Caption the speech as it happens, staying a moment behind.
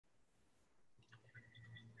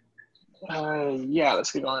Yeah,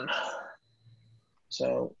 let's get going.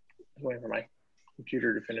 So, I'm waiting for my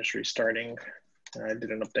computer to finish restarting. I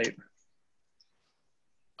did an update.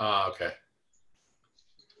 Okay.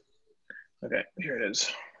 Okay, here it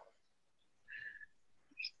is.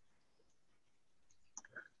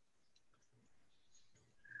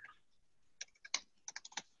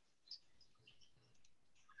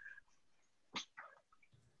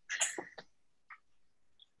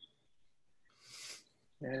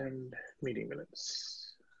 And meeting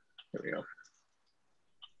minutes. Here we go.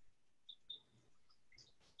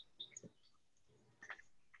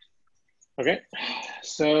 Okay,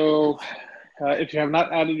 so if you have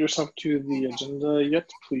not added yourself to the agenda yet,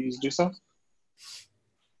 please do so.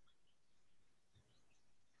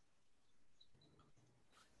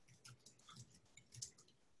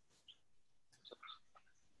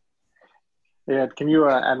 Yeah, can you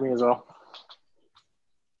add me as well?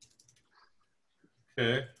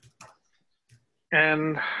 Okay.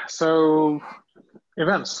 And so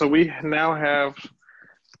events. So we now have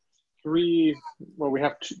three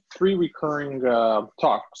recurring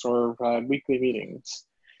talks or weekly meetings.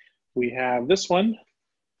 We have this one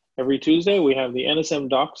every Tuesday. We have the NSM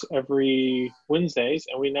docs every Wednesdays,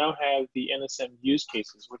 and we now have the NSM use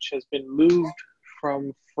cases, which has been moved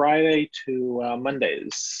from Friday to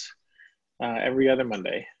Mondays, every other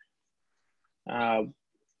Monday.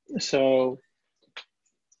 So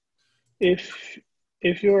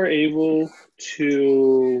if you're able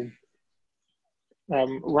to,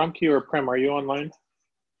 Ramki or Prem, are you online?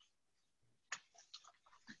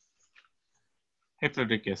 Hey,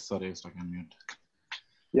 Frederick, yes, sorry, I was stuck on mute.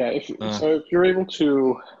 Yeah, so if you're able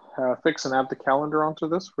to fix and add the calendar onto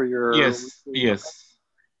this for your yes,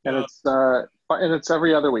 and it's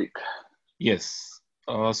every other week. Yes.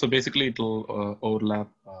 So basically, it'll overlap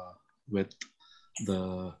with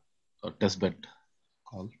the testbed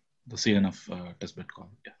call, the CNF testbed call.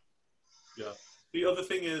 Yeah. Yeah. The other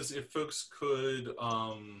thing is, if folks could,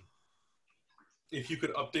 if you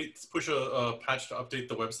could push a patch to update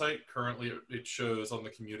the website. Currently, it shows on the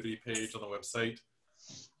community page on the website.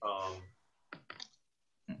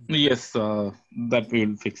 Yes, that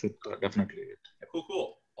will fix it definitely. Cool,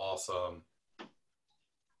 cool, awesome.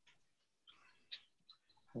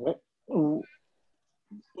 Okay. Cool.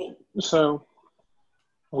 So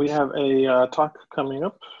we have a talk coming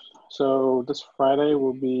up. So this Friday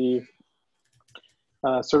will be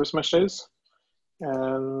Service Mesh Days,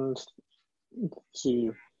 and let's see,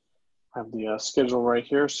 I have the schedule right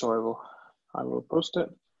here, so I will post it.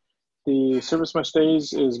 The Service Mesh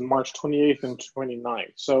Days is March 28th and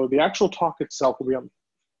 29th. So the actual talk itself will be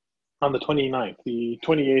on the 29th. The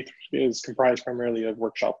 28th is comprised primarily of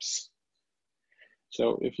workshops.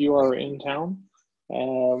 So if you are in town,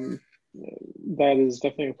 that is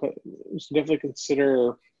definitely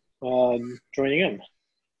consider joining in.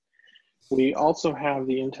 We also have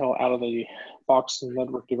the Intel Out of the Box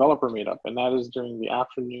Network Developer Meetup, and that is during the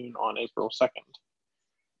afternoon on April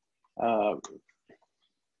 2nd.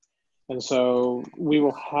 And so we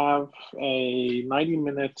will have a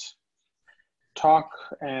 90-minute talk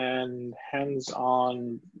and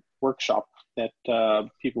hands-on workshop that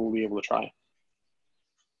people will be able to try.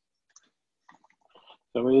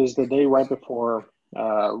 So it is the day right before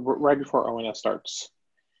ONS starts,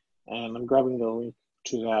 and I'm grabbing the link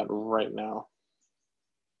to that right now.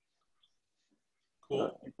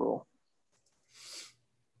 Cool. April.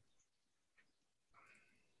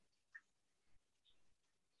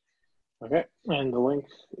 Okay, and the link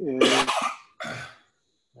is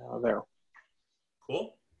there.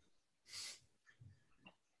 Cool.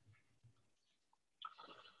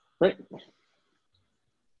 Great.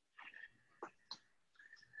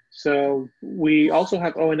 So we also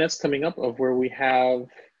have ONS coming up, of where we have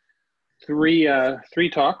three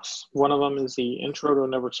talks. One of them is the Intro to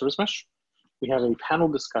Network Service Mesh. We have a panel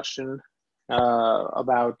discussion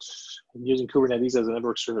about using Kubernetes as a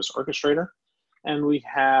network service orchestrator. And we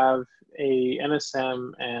have a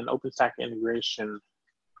NSM and OpenStack integration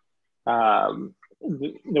that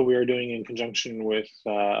we are doing in conjunction with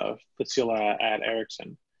Facila at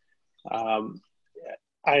Ericsson.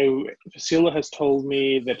 Facila has told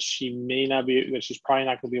me that she's probably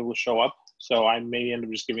not going to be able to show up. So I may end up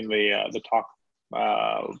just giving the talk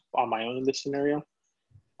on my own in this scenario.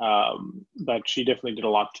 But she definitely did a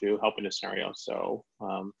lot to help in this scenario. So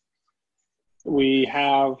we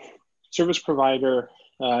have service provider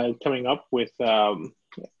coming up with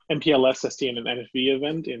MPLS, SDN, and NFV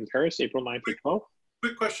event in Paris, April 9th to 12th.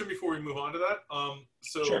 Quick question before we move on to that.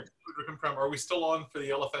 Sure. Are we still on for the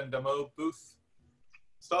LFN demo booth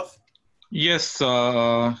stuff? Yes,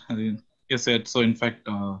 yes, Ed. So in fact,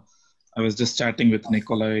 I was just chatting with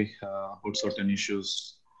Nikolai about certain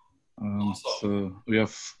issues. Awesome. So we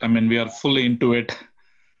have, I mean, we are fully into it.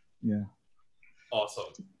 Yeah.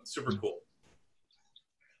 Awesome. Super cool.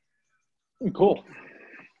 Cool.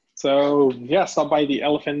 So yeah, stop by the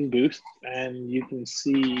Elephant booth and you can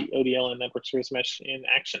see ODL and Network Service Mesh in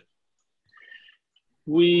action.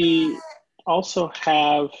 We also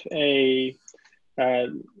have a,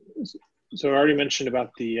 so I already mentioned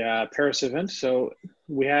about the Paris event. So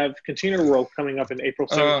we have Container World coming up in April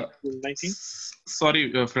 17th and 19th.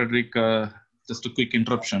 Sorry, Frederick, just a quick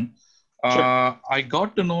interruption. Sure. I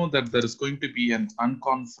got to know that there is going to be an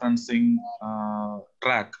unconferencing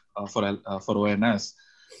track for ONS.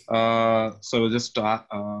 So I was just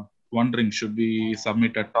wondering, should we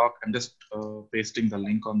submit a talk? I'm just pasting the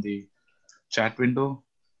link on the chat window.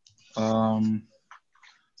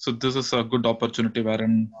 So this is a good opportunity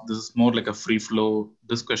wherein this is more like a free flow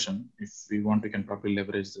discussion. If we want, we can probably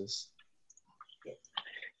leverage this.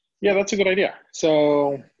 Yeah, that's a good idea.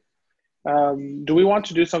 So do we want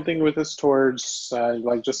to do something with this towards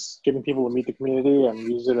like just getting people to meet the community and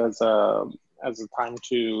use it as a time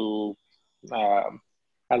to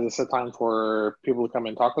as a set time for people to come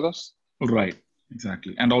and talk with us? Right,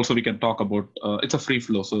 exactly. And also we can talk about, it's a free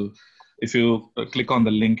flow. So if you click on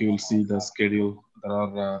the link, you will see the schedule. There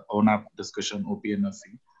are ONAP discussion,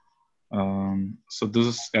 OPNFE. So this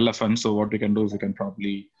is Elephant. So what we can do is we can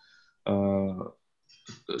probably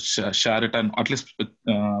share it and at least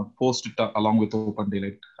post it along with Open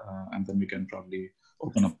Daylight. And then we can probably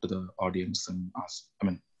open up to the audience and ask. I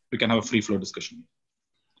mean, we can have a free flow discussion.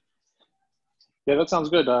 Yeah, that sounds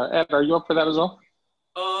good. Ed, are you up for that as well?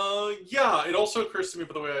 Yeah, it also occurs to me,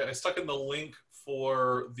 by the way, I stuck in the link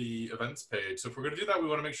for the events page. So if we're going to do that, we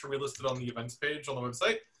want to make sure we list it on the events page on the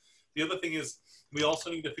website. The other thing is we also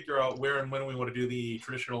need to figure out where and when we want to do the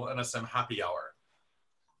traditional NSM happy hour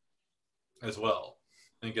as well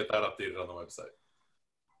and get that updated on the website.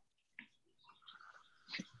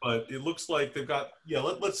 But it looks like they've got, yeah,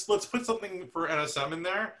 let's put something for NSM in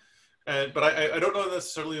there. But I don't know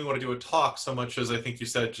necessarily we want to do a talk so much as I think you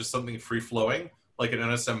said just something free-flowing, like an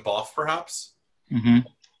NSM BoF perhaps. Mm-hmm.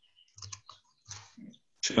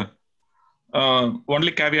 Sure.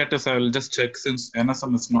 Only caveat is I will just check since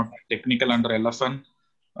NSM is not technical under LFN.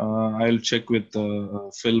 I'll check with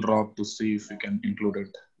Phil Rob to see if we can include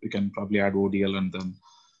it. We can probably add ODL and then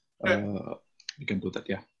we can do that.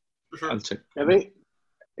 Yeah, for sure. I'll check. Yeah, they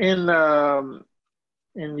in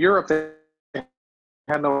Europe they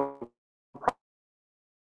had no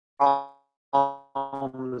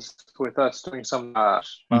problems with us doing some this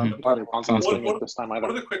time either.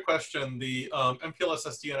 One other quick question: the MPLS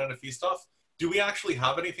SD and NFE stuff. Do we actually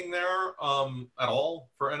have anything there at all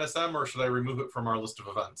for NSM, or should I remove it from our list of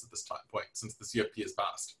events at this point since the CFP is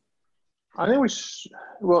passed? I think we should.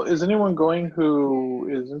 Well, is anyone going who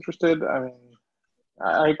is interested? I mean,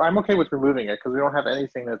 I'm okay with removing it because we don't have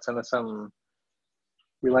anything that's NSM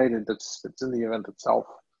related that's in the event itself.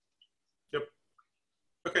 Yep.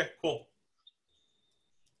 Okay, cool.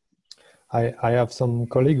 I have some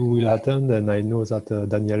colleagues who will attend, and I know that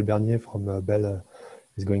Daniel Bernier from Bell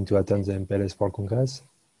is going to attend the MPLS 4 Congress,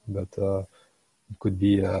 but it could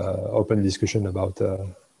be open discussion about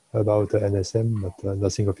NSM, but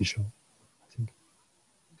nothing official, I think.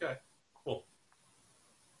 Okay, cool.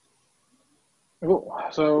 Cool.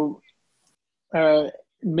 So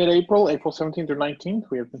mid-April, April 17th or 19th,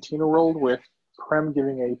 we have Container World with Prem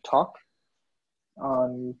giving a talk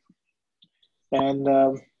on,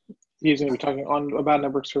 and he's going to be talking about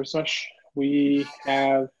Network Service Mesh. We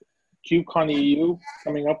have KubeCon EU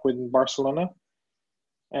coming up with Barcelona.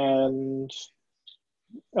 And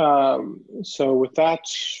so with that,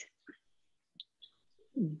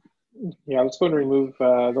 yeah, let's go and remove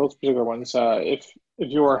those particular ones. If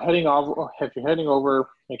you're heading over,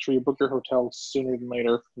 make sure you book your hotels sooner than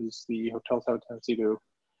later, because the hotels have a tendency to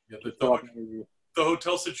fill up. The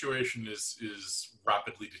hotel situation is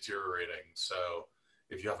rapidly deteriorating. So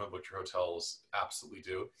if you haven't booked your hotels, absolutely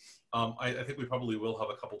do. I think we probably will have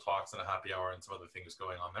a couple talks and a happy hour and some other things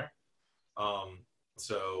going on there.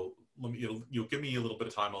 So you'll give me a little bit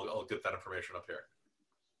of time. I'll get that information up here.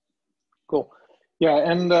 Cool. Yeah,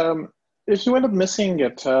 and if you end up missing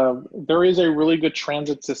it, there is a really good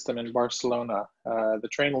transit system in Barcelona. The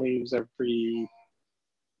train leaves every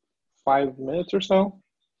 5 minutes or so.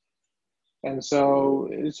 And so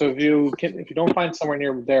if you don't find somewhere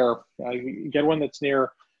near there, get one that's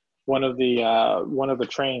near one of the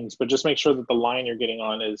trains, but just make sure that the line you're getting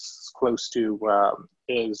on is close to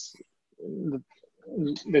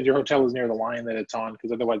that your hotel is near the line that it's on,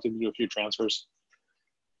 because otherwise you can do a few transfers.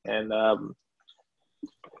 And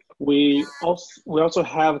we also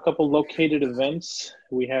have a couple located events.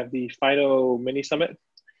 We have the FIDO mini summit,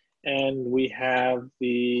 and we have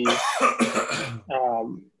the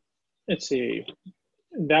let's see,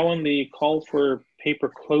 that one, the call for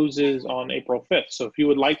paper closes on April 5th. So if you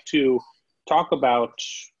would like to talk about,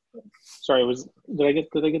 sorry, did I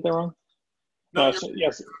get that wrong? No, yes, you're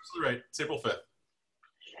absolutely right. It's April 5th.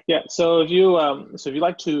 Yeah. So if you'd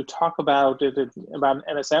like to talk about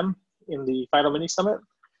NSM in the FIDO mini summit,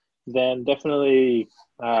 then definitely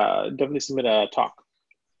submit a talk.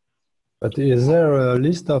 But is there a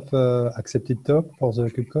list of accepted talk for the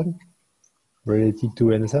KubeCon related to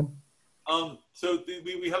NSM? So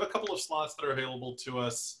we have a couple of slots that are available to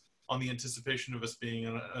us on the anticipation of us being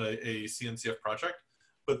a CNCF project,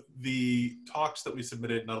 but the talks that we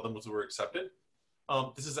submitted, none of them were accepted.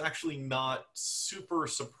 This is actually not super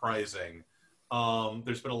surprising.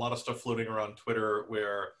 There's been a lot of stuff floating around Twitter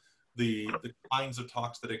where the kinds of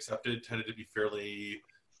talks that accepted tended to be fairly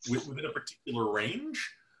within a particular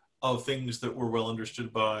range of things that were well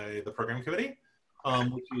understood by the program committee,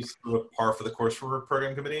 which is sort of par for the course for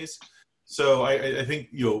program committees. So I think,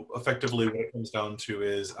 effectively what it comes down to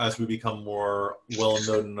is as we become more well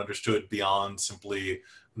known and understood beyond simply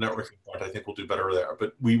networking part, I think we'll do better there.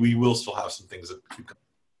 But we will still have some things that keep coming.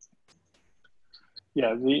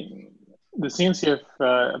 Yeah, the CNCF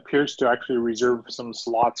appears to actually reserve some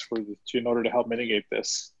slots in order to help mitigate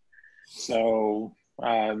this. So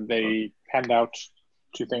they hand out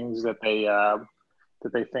two things that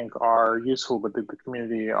they think are useful, but that the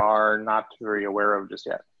community are not very aware of just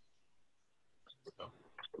yet.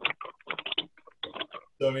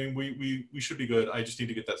 So, I mean, we should be good. I just need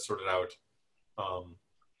to get that sorted out.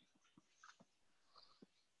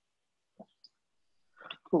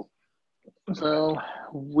 Cool. So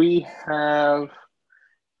we have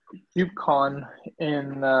KubeCon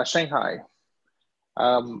in Shanghai.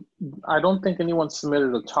 I don't think anyone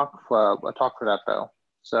submitted a talk for that though.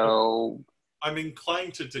 So I'm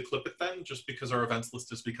inclined to declip it then, just because our events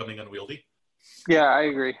list is becoming unwieldy. Yeah, I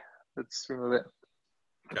agree. Let's remove it.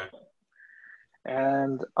 Okay.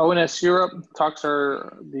 And ONS Europe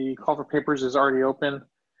the call for papers is already open.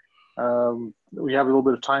 We have a little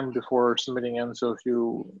bit of time before submitting in, so if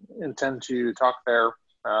you intend to talk there,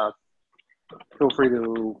 feel free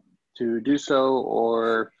to do so,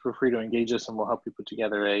 or feel free to engage us and we'll help you put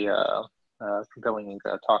together a compelling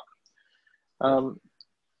talk.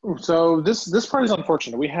 So this part is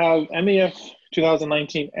unfortunate. We have MEF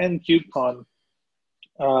 2019 and KubeCon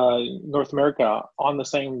North America on the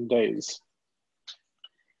same days.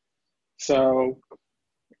 So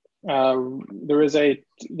there is a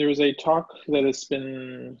talk that has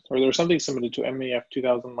been, or there's something submitted to MEF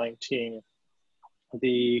 2019.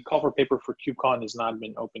 The call for paper for KubeCon has not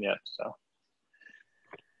been open yet. So,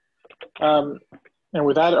 and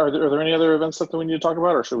with that, are there any other events that we need to talk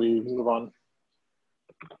about, or should we move on?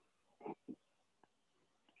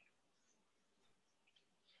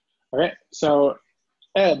 Okay, so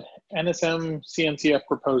Ed, NSM CNCF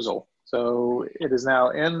proposal. So it is now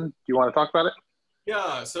in. Do you want to talk about it?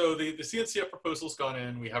 Yeah, so the CNCF proposal's gone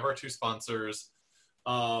in. We have our two sponsors.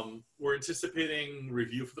 We're anticipating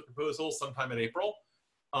review for the proposal sometime in April.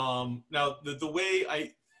 Now, the way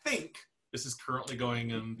I think this is currently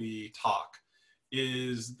going in the talk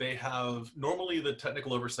is they have, normally the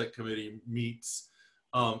Technical Oversight Committee meets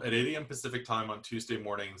at 8 a.m. Pacific time on Tuesday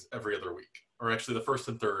mornings every other week, or actually the first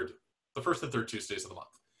and third Tuesdays of the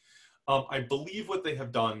month. I believe what they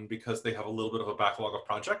have done, because they have a little bit of a backlog of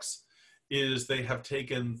projects, is they have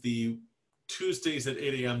taken the Tuesdays at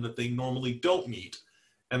 8 a.m. that they normally don't meet,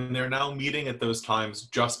 and they're now meeting at those times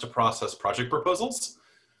just to process project proposals.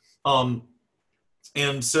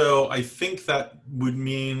 And so I think that would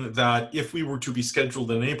mean that if we were to be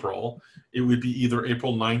scheduled in April, it would be either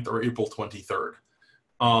April 9th or April 23rd.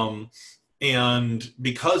 And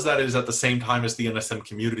because that is at the same time as the NSM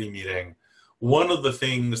community meeting, one of the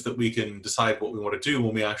things that we can decide what we want to do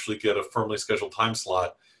when we actually get a firmly scheduled time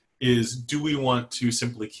slot is, do we want to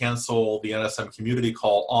simply cancel the NSM community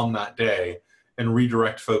call on that day and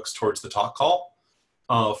redirect folks towards the talk call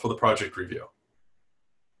for the project review?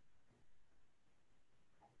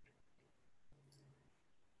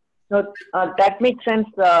 No, that makes sense,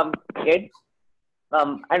 Ed.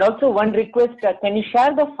 And also one request, can you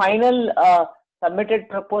share the final submitted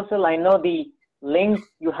proposal? I know the link,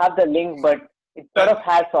 you have the link, but it sort of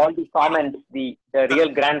has all the comments, the real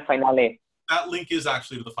grand finale. That link is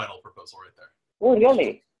actually to the final proposal right there. Oh,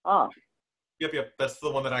 really? Ah. Yep. That's the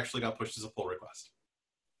one that actually got pushed as a pull request.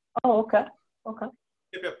 Oh, okay. Okay.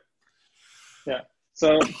 Yep. Yeah.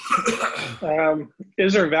 So,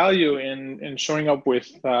 is there value in showing up with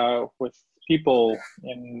people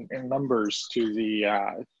in numbers to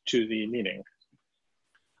the meeting?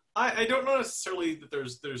 I don't know necessarily that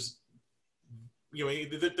there's you know,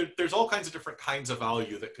 there's all kinds of different kinds of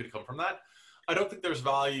value that could come from that. I don't think there's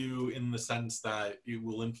value in the sense that it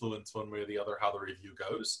will influence one way or the other how the review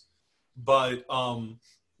goes. But,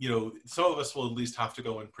 you know, some of us will at least have to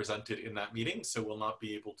go and present it in that meeting, so we'll not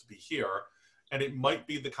be able to be here. And it might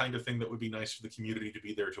be the kind of thing that would be nice for the community to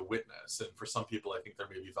be there to witness. And for some people, I think there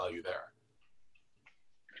may be value there.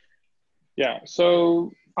 Yeah,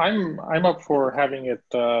 so I'm up for having it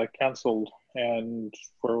canceled and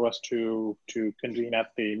for us to convene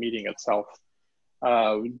at the meeting itself.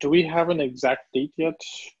 Do we have an exact date yet?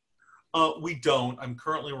 We don't. I'm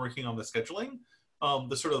currently working on the scheduling.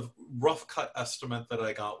 The sort of rough cut estimate that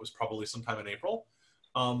I got was probably sometime in April.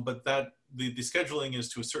 But that the scheduling is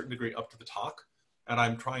to a certain degree up to the talk. And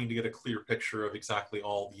I'm trying to get a clear picture of exactly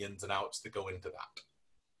all the ins and outs that go into that.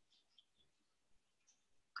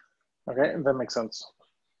 Okay, that makes sense.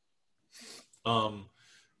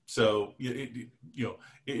 So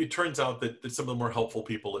it turns out that some of the more helpful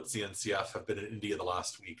people at CNCF have been in India the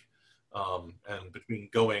last week, and between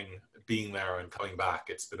being there, and coming back,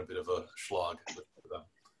 it's been a bit of a slog for them.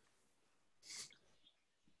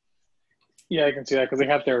 Yeah, I can see that because they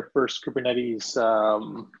had their first Kubernetes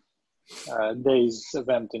days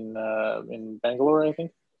event in Bangalore, I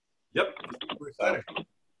think. Yep, super exciting.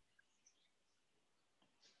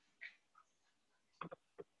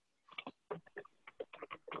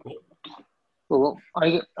 Well,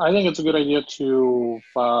 I think it's a good idea to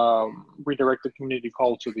redirect the community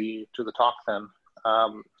call to the talk then,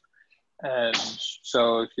 and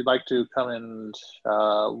so if you'd like to come and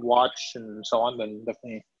watch and so on, then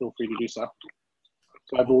definitely feel free to do so.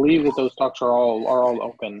 So I believe that those talks are all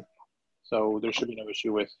open, so there should be no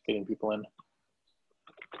issue with getting people in.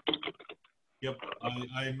 Yep.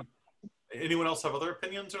 Anyone else have other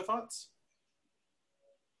opinions or thoughts?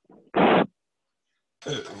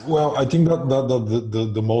 Well, I think that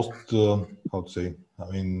the most, how to say, I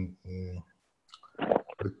mean,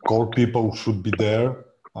 the core people should be there.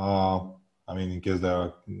 I mean, in case there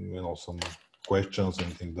are, some questions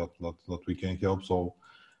and things that we can help. So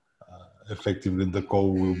effectively, the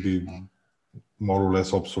call will be more or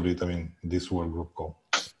less obsolete. I mean, this work group call,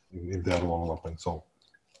 if they are all open. So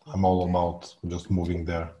I'm all about just moving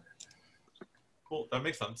there. Cool, that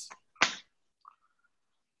makes sense.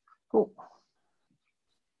 Cool.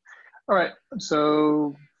 All right,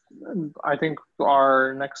 so I think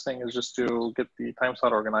our next thing is just to get the time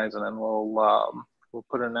slot organized, and then we'll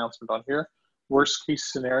put an announcement on here. Worst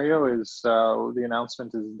case scenario is the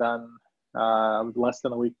announcement is done less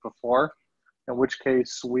than a week before, in which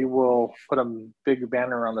case we will put a big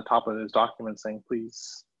banner on the top of this document saying,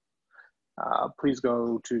 please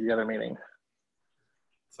go to the other meeting.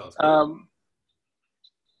 Sounds good.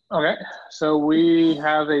 Okay, so we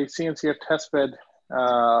have a CNCF testbed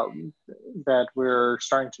that we're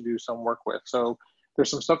starting to do some work with. So there's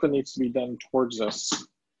some stuff that needs to be done towards this.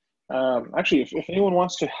 Actually, if anyone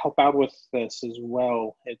wants to help out with this as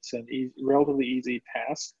well, it's an relatively easy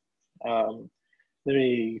task. Let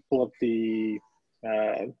me pull up the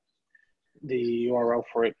URL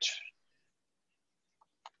for it.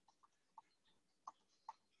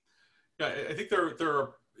 Yeah, I think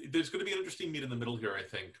there's going to be an interesting meet in the middle here, I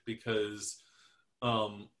think, because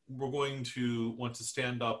we're going to want to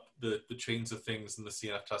stand up the chains of things in the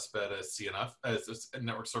CNF testbed as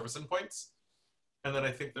network service endpoints. And then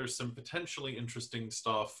I think there's some potentially interesting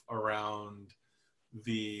stuff around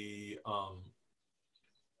the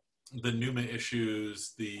NUMA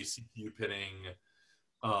issues, the CPU pinning,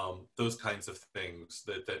 those kinds of things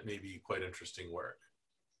that may be quite interesting work.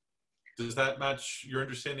 Does that match your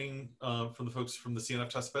understanding from the folks from the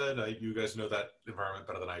CNF testbed? You guys know that environment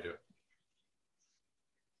better than I do.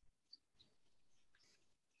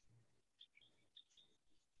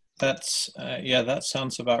 That's yeah, that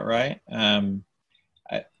sounds about right.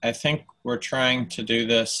 I think we're trying to do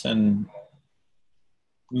this in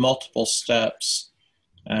multiple steps.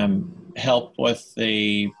 Help with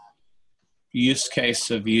the use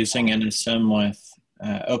case of using NSM with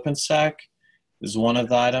OpenStack is one of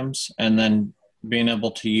the items, and then being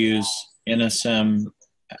able to use NSM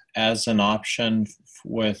as an option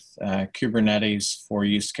with Kubernetes for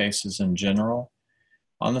use cases in general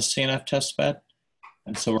on the CNF testbed.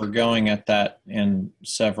 And so we're going at that in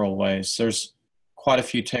several ways. There's quite a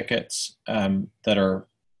few tickets that are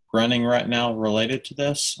running right now related to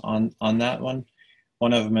this on that one.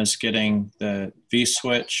 One of them is getting the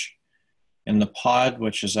vSwitch in the pod,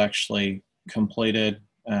 which is actually completed,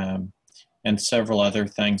 and several other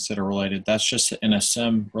things that are related. That's just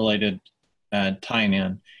NSM related tying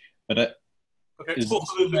in. But Okay, Is cool. this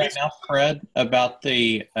So the right now, Fred, about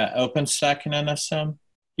the OpenStack and NSM?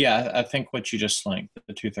 Yeah, I think what you just linked,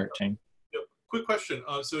 the 213. Yep. Quick question.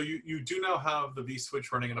 So you do now have the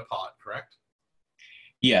vSwitch running in a pod, correct?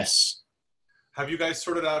 Yes. Have you guys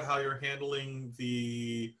sorted out how you're handling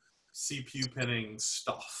the CPU pinning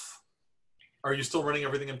stuff? Are you still running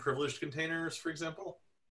everything in privileged containers, for example?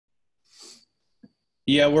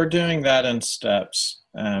 Yeah, we're doing that in steps.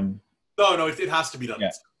 No, it has to be done.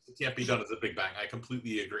 Yeah. It can't be done as a big bang. I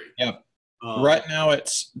completely agree. Yep. Right now,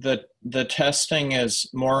 it's the testing is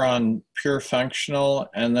more on pure functional,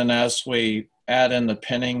 and then as we add in the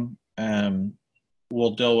pinning,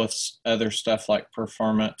 we'll deal with other stuff like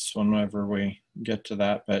performance whenever we get to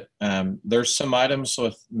that. But there's some items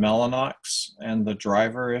with Mellanox and the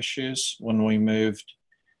driver issues when we moved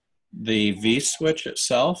the vSwitch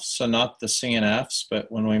itself, so not the CNFs,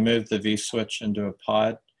 but when we moved the vSwitch into a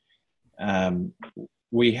pod,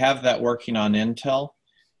 we have that working on Intel,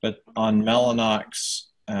 but on Mellanox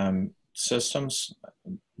systems,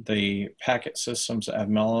 the packet systems that have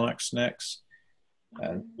Mellanox NICs,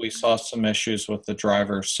 we saw some issues with the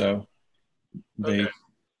drivers. So the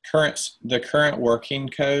current working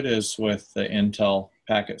code is with the Intel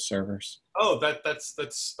packet servers. Oh, that's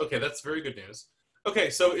okay. That's very good news.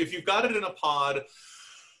 Okay, so if you've got it in a pod,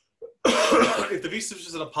 if the vSwitch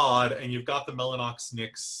is in a pod and you've got the Mellanox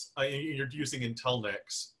NICs, you're using Intel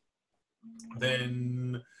NICs,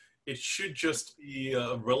 then it should just be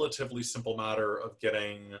a relatively simple matter of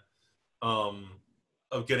getting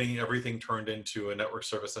everything turned into a network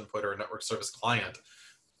service input or a network service client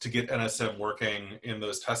to get NSM working in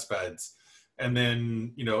those test beds. And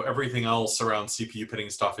then, everything else around CPU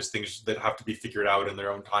pinning stuff is things that have to be figured out in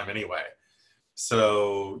their own time anyway.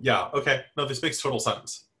 So yeah, okay. No, this makes total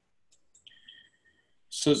sense.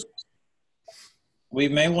 So we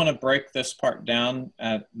may want to break this part down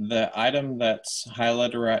at the item that's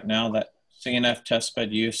highlighted right now, that CNF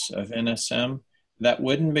testbed use of NSM. That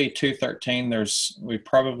wouldn't be 213. We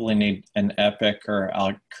probably need an epic, or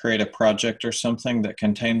I'll create a project or something that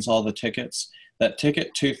contains all the tickets. That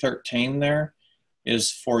ticket 213 there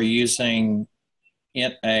is for using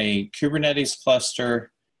in a Kubernetes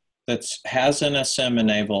cluster that has NSM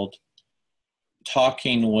enabled,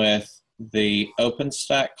 talking with the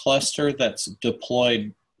OpenStack cluster that's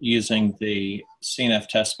deployed using the CNF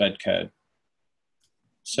testbed code.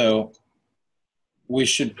 So we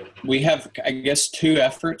have, I guess, two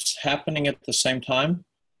efforts happening at the same time: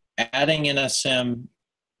 adding NSM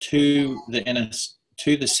to the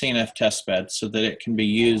CNF testbed so that it can be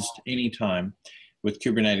used anytime with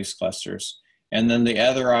Kubernetes clusters. And then the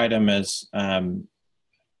other item is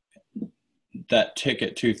that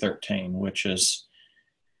ticket 213, which is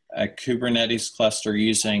a Kubernetes cluster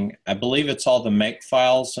using, I believe it's all the make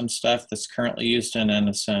files and stuff that's currently used in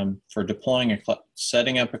NSM for deploying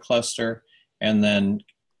setting up a cluster and then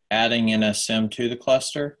adding NSM to the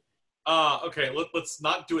cluster. Okay, let's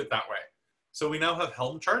not do it that way. So we now have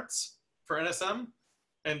Helm charts for NSM.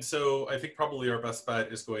 And so I think probably our best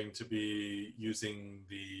bet is going to be using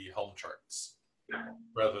the Helm charts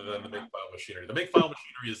rather than the makefile machinery. The makefile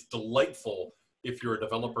machinery is delightful if you're a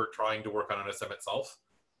developer trying to work on NSM itself,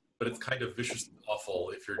 but it's kind of viciously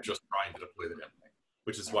awful if you're just trying to deploy the damn thing,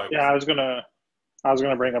 which is why. Yeah, I was gonna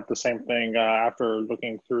bring up the same thing after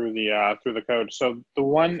looking through the code. So the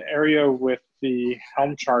one area with the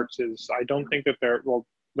Helm charts is I don't think that they're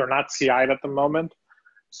not CI'd at the moment.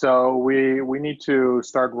 So we need to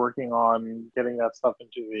start working on getting that stuff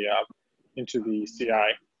into the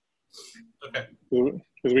CI. Okay.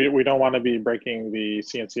 Because we don't want to be breaking the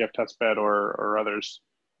CNCF testbed or others.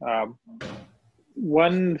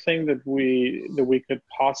 One thing that we could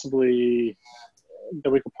possibly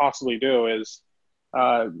do is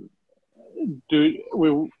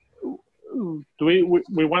do we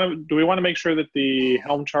want to make sure that the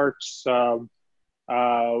Helm charts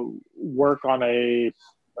work on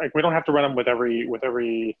we don't have to run them with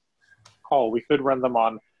every call. We could run them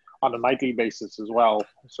on a nightly basis as well,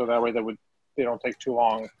 so that way they don't take too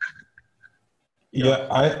long. Yeah,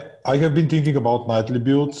 I have been thinking about nightly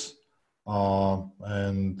builds,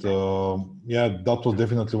 and yeah, that was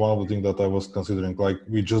definitely one of the things that I was considering. Like,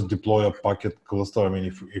 we just deploy a packet cluster. I mean,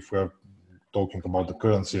 if we're talking about the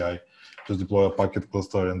current CI, just deploy a packet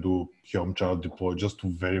cluster and do Helm chart deploy just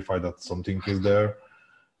to verify that something is there,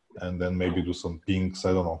 and then maybe do some pings.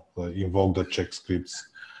 I don't know, invoke the check scripts,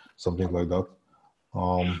 something like that.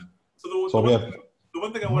 The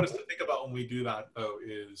one thing I want us to think about when we do that, though,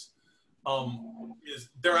 is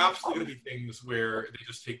there are absolutely going to be things where they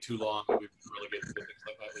just take too long and we relegate to things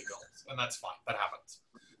like nightly builds, and that's fine. That happens.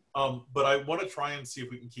 But I want to try and see if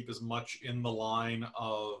we can keep as much in the line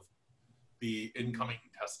of the incoming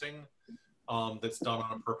testing that's done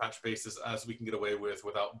on a per patch basis as we can get away with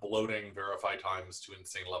without bloating verify times to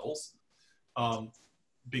insane levels.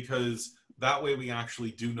 Because that way we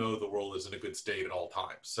actually do know the world is in a good state at all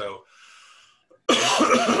times. So,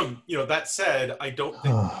 you know, that said, I don't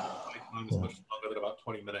think time is much longer than about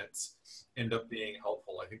 20 minutes end up being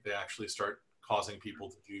helpful. I think they actually start causing people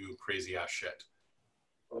to do crazy ass shit.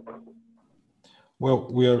 Well,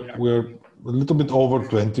 we're a little bit over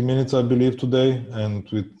 20 minutes, I believe, today, and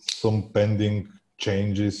with some pending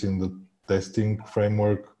changes in the testing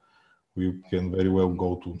framework, we can very well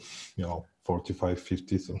go to, you know, 45,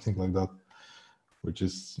 50, something like that, which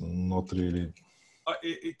is not really.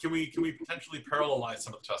 Can we potentially parallelize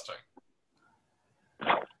some of the testing?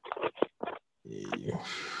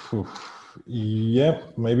 Yeah,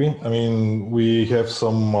 maybe. I mean, we have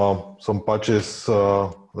some patches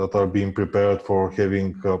that are being prepared for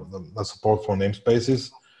having a support for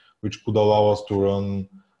namespaces, which could allow us to run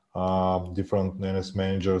different NS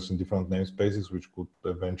managers in different namespaces, which could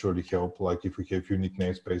eventually help. Like if we have unique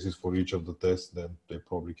namespaces for each of the tests, then they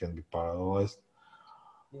probably can be parallelized.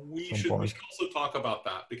 We should also talk about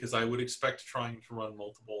that, because I would expect trying to run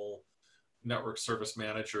multiple network service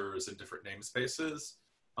managers in different namespaces.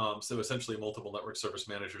 So essentially multiple network service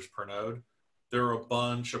managers per node. There are a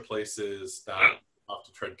bunch of places that you have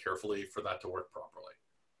to tread carefully for that to work properly.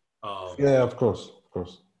 Yeah, of course.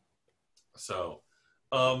 So,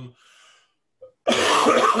 pardon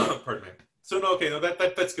me. So no, okay, no,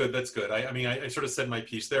 that's good. That's good. I mean, I sort of said my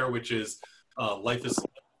piece there, which is life is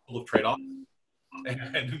full of trade-offs,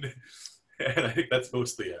 and I think that's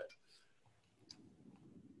mostly it.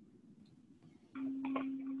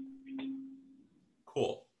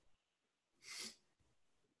 Cool.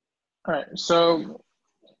 All right. So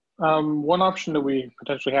one option that we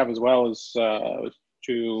potentially have as well is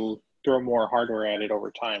to throw more hardware at it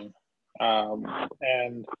over time.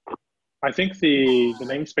 And I think the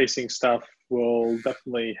namespacing stuff will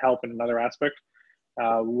definitely help in another aspect.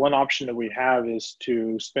 One option that we have is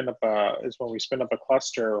to spin up when we spin up a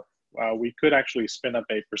cluster, we could actually spin up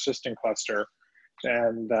a persistent cluster,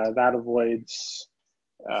 and that avoids.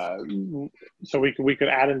 So we could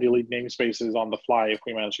add and delete namespaces on the fly if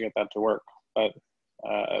we manage to get that to work. But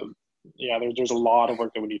yeah, there's a lot of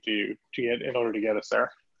work that we need to get in order to get us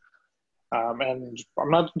there. And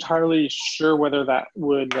I'm not entirely sure whether that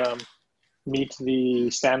would meet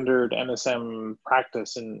the standard NSM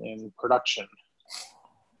practice in production.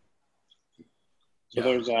 So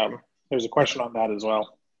yeah. There's a question on that as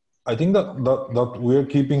well. I think that we're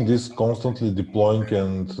keeping this constantly deploying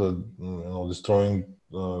and destroying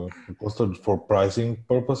cluster for pricing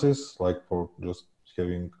purposes, like for just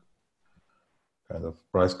having kind of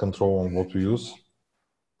price control on what we use.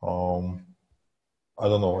 I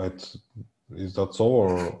don't know. Is that so,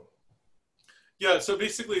 or? Yeah. So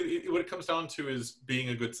basically, what it comes down to is being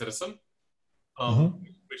a good citizen,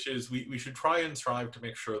 which is we should try and strive to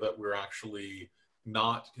make sure that we're actually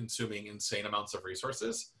not consuming insane amounts of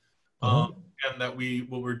resources, and that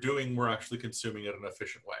what we're doing, we're actually consuming it in an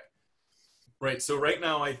efficient way. Right. So right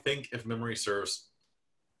now, I think if memory serves,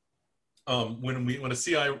 when a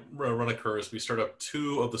CI run occurs, we start up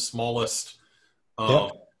 2 of the smallest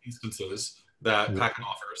instances that Packet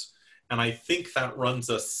offers, and I think that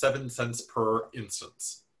runs us 7 cents per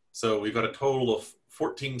instance. So we've got a total of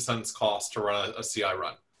 14 cents cost to run a CI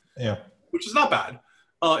run. Yeah, which is not bad.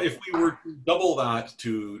 If we were to double that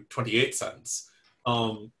to 28 cents,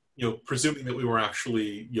 presuming that we were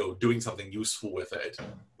actually, doing something useful with it,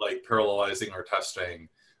 like parallelizing our testing,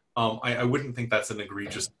 I wouldn't think that's an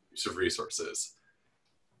egregious use of resources.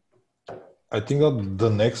 I think that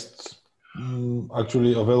the next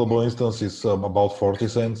actually available instance is about 40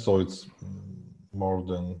 cents, so it's more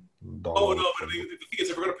than double. Oh no, but the thing is,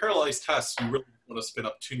 if we're going to parallelize tests, you really want to spin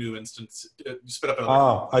up 2 new instances. Spin up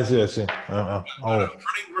another. I see.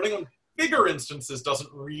 Running on bigger instances doesn't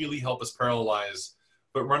really help us parallelize.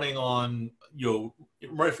 But running on,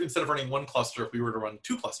 instead of running 1 cluster, if we were to run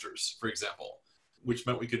 2 clusters, for example, which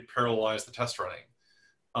meant we could parallelize the test running,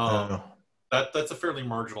 that's a fairly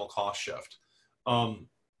marginal cost shift.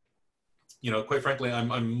 Quite frankly,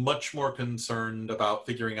 I'm much more concerned about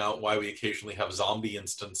figuring out why we occasionally have zombie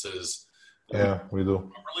instances. Yeah, we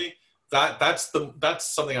do. Really, that's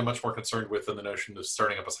something I'm much more concerned with than the notion of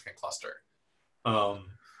starting up a second cluster.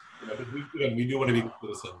 We do want to be good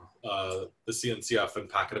citizen. The CNCF and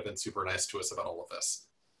Packet have been super nice to us about all of this.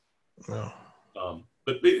 Yeah.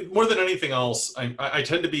 But more than anything else, I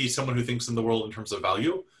tend to be someone who thinks in the world in terms of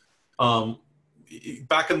value.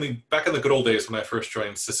 Back in the good old days when I first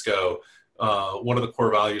joined Cisco, one of the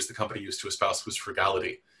core values the company used to espouse was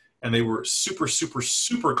frugality. And they were super, super,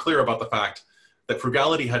 super clear about the fact that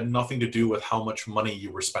frugality had nothing to do with how much money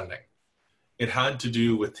you were spending. It had to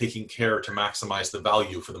do with taking care to maximize the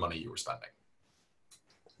value for the money you were spending.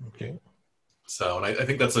 Okay. So, and I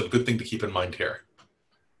think that's a good thing to keep in mind here.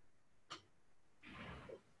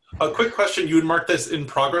 A quick question, you would mark this in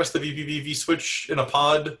progress, the VPV vSwitch in a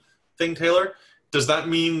pod thing, Taylor? Does that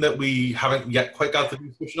mean that we haven't yet quite got the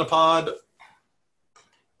vSwitch in a pod?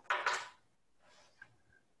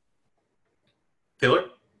 Taylor?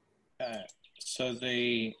 So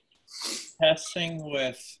the testing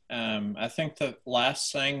with, I think the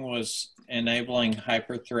last thing was enabling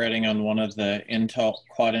hyperthreading on one of the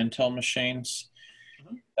quad Intel machines.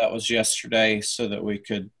 That was yesterday, so that we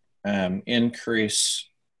could increase,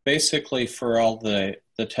 basically for all the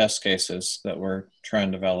test cases that we're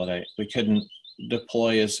trying to validate. We couldn't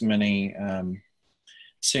deploy as many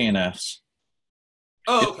CNFs.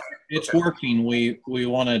 Oh, okay. It's working. We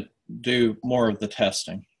want to do more of the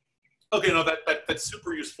testing. Okay, no, that's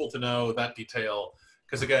super useful to know that detail,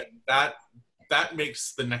 because again, that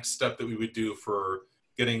makes the next step that we would do for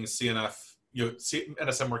getting CNF,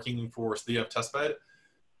 NSM working for the DF testbed.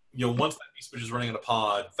 Once that vSwitch is running in a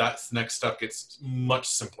pod, that next step gets much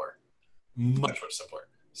simpler, much simpler.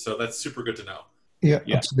 So that's super good to know. Yeah,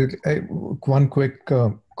 absolutely. One quick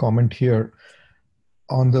comment here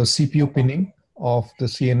on the CPU pinning of the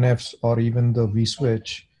CNFs or even the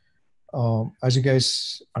vSwitch. As you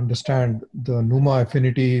guys understand, the NUMA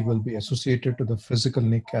affinity will be associated to the physical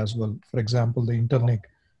NIC as well. For example, the Intel NIC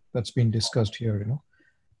that's been discussed here.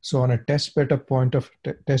 So on a testbed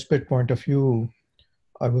point of view,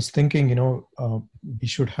 I was thinking, we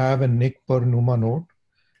should have a NIC per NUMA node.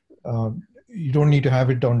 You don't need to have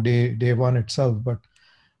it on day one itself, but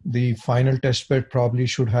the final testbed probably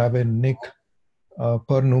should have a NIC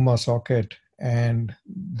per NUMA socket, and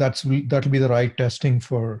that'll be the right testing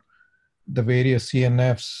for the various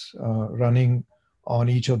CNFs running on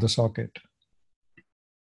each of the socket.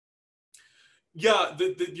 Yeah,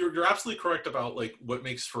 you're absolutely correct about what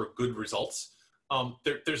makes for good results.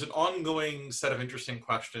 There's an ongoing set of interesting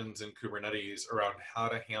questions in Kubernetes around how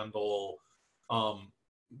to handle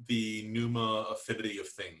the NUMA affinity of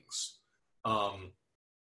things.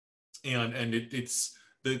 It's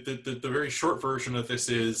the very short version of this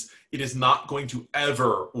is it is not going to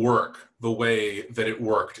ever work the way that it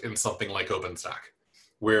worked in something like OpenStack,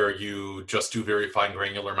 where you just do very fine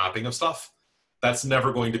granular mapping of stuff. That's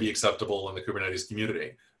never going to be acceptable in the Kubernetes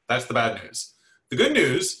community. That's the bad news. The good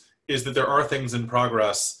news is that there are things in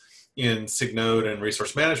progress in SIGNode and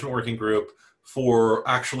Resource Management Working Group for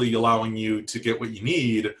actually allowing you to get what you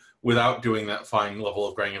need without doing that fine level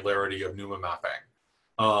of granularity of NUMA mapping.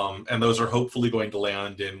 And those are hopefully going to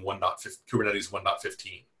land in Kubernetes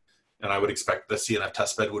 1.15. And I would expect the CNF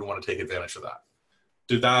testbed would want to take advantage of that.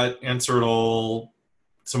 Did that answer at all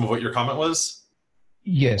some of what your comment was?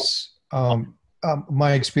 Yes.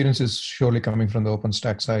 My experience is surely coming from the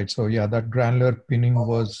OpenStack side. So yeah, that granular pinning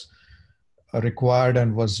was required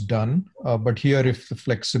and was done. But here, if the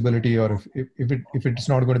flexibility or if it's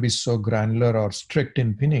not going to be so granular or strict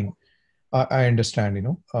in pinning, I understand,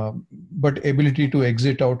 but ability to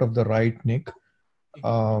exit out of the right NIC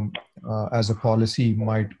as a policy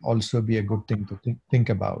might also be a good thing to think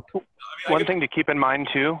about. One thing to keep in mind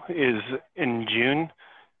too is in June,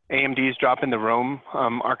 AMD is dropping the Rome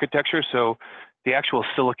architecture. So the actual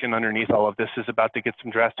silicon underneath all of this is about to get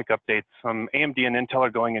some drastic updates. AMD and Intel are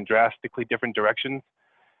going in drastically different directions,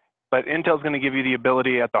 but Intel is going to give you the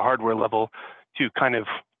ability at the hardware level to kind of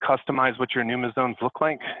customize what your NUMA zones look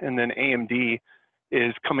like. And then AMD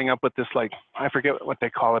is coming up with this, I forget what they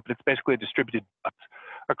call it, but it's basically a distributed bus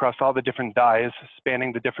across all the different dies,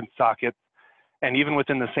 spanning the different sockets. And even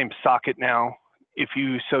within the same socket now, if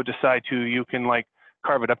you so decide to, you can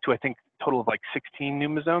carve it up to, I think, a total of 16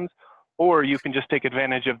 NUMA zones, or you can just take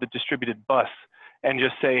advantage of the distributed bus and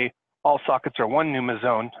just say all sockets are one NUMA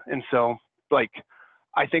zone. And so,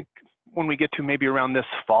 I think when we get to maybe around this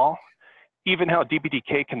fall, even how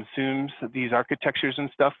DPDK consumes these architectures and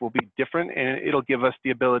stuff will be different, and it'll give us the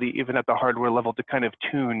ability, even at the hardware level, to kind of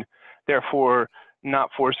tune, therefore not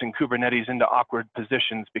forcing Kubernetes into awkward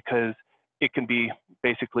positions, because it can be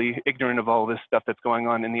basically ignorant of all this stuff that's going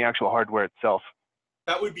on in the actual hardware itself.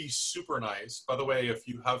 That would be super nice. By the way, if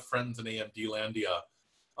you have friends in AMD Landia,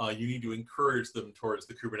 you need to encourage them towards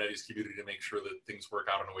the Kubernetes community to make sure that things work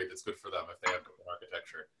out in a way that's good for them if they have different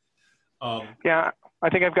architecture. Yeah, I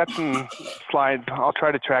think I've got some slides. I'll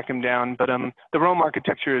try to track them down. But the Rome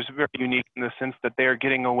architecture is very unique in the sense that they're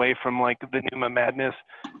getting away from the NUMA madness.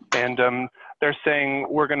 And they're saying,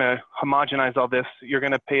 we're going to homogenize all this. You're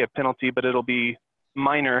going to pay a penalty, but it'll be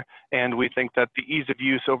minor, and we think that the ease of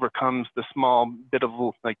use overcomes the small bit of,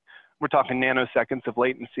 like, we're talking nanoseconds of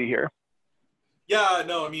latency here. Yeah,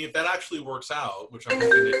 no, I mean, if that actually works out, which I'm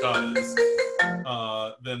hoping it does,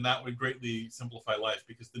 then that would greatly simplify life,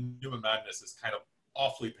 because the NUMA madness is kind of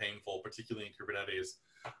awfully painful, particularly in Kubernetes.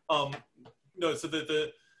 No, so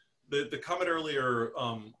the comment earlier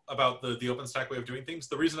about the OpenStack way of doing things,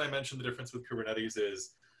 the reason I mentioned the difference with Kubernetes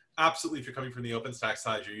is absolutely if you're coming from the OpenStack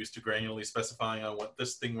side, you're used to granularly specifying on what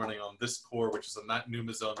this thing running on this core, which is in that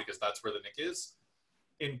NUMA zone, because that's where the NIC is.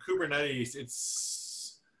 In Kubernetes, it's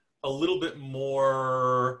a little bit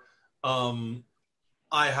more, I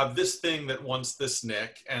have this thing that wants this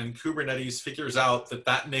NIC, and Kubernetes figures out that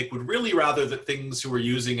that NIC would really rather that things who are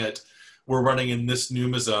using it were running in this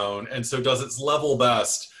NUMA zone, and so does its level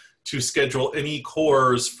best to schedule any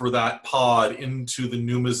cores for that pod into the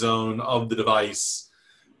NUMA zone of the device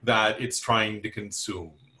that it's trying to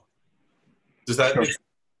consume. Does that make sense?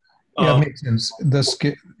 Yeah, makes sense.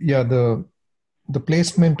 The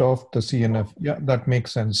placement of the CNF, yeah, that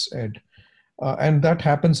makes sense, Ed. And that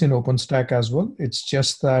happens in OpenStack as well. It's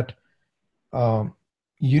just that there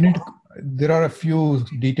are a few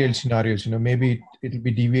detailed scenarios, maybe it'll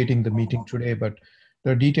be deviating the meeting today, but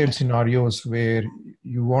there are detailed scenarios where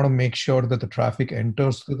you want to make sure that the traffic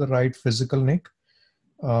enters through the right physical NIC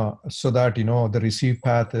so that, the receive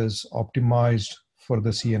path is optimized for the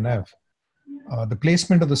CNF. The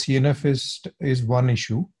placement of the CNF is one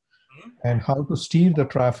issue, and how to steer the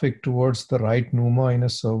traffic towards the right NUMA in a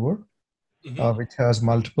server, which has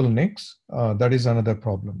multiple NICs, that is another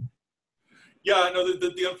problem. Yeah, no,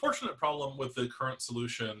 the unfortunate problem with the current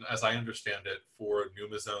solution, as I understand it, for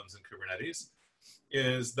NUMA zones in Kubernetes,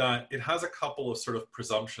 is that it has a couple of sort of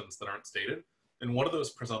presumptions that aren't stated. And one of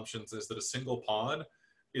those presumptions is that a single pod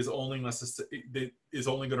is only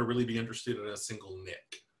going to really be interested in a single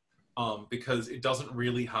NIC, because it doesn't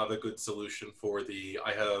really have a good solution for the,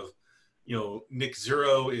 I have, NIC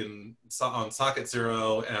 0 on socket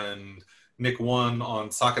 0 and NIC 1 on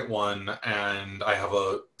socket 1, and I have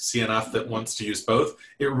a CNF that wants to use both.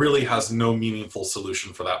 It really has no meaningful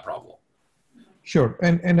solution for that problem. Sure,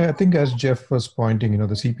 and I think as Jeff was pointing, the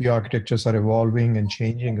CPU architectures are evolving and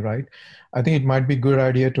changing, right? I think it might be a good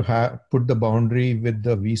idea to put the boundary with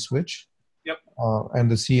the vSwitch. Yep. And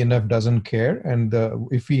the CNF doesn't care. And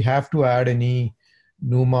if we have to add any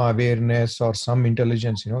NUMA awareness or some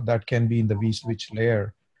intelligence, that can be in the vSwitch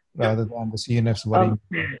layer rather than the CNF's worrying.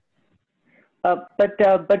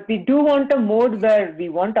 But we do want a mode where we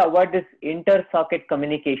want to avoid this inter-socket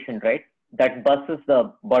communication, right? That buses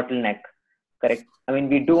the bottleneck. Correct. I mean,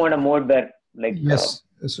 we do want a mode where, like, yes.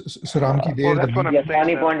 So Ramki, there, that's what I'm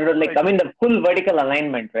saying. Pointed out, like, I mean, the full vertical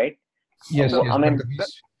alignment, right? Yes. So, yes, I mean,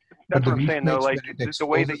 that's what I'm saying, though. Like, the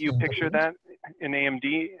way that you picture that in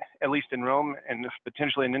AMD, at least in Rome, and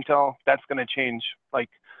potentially in Intel, that's going to change. Like,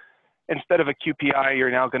 instead of a QPI,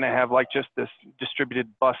 you're now going to have like just this distributed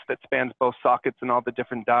bus that spans both sockets and all the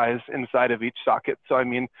different dies inside of each socket. So, I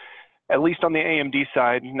mean, at least on the AMD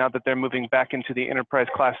side, now that they're moving back into the enterprise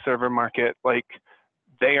class server market, like,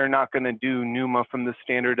 they are not going to do NUMA from the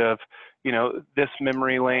standard of, this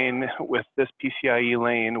memory lane with this PCIe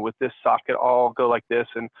lane with this socket all go like this.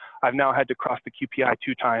 And I've now had to cross the QPI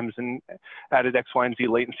 2 times and added X, Y, and Z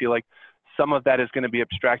latency. Like, some of that is going to be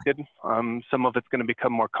abstracted. Some of it's going to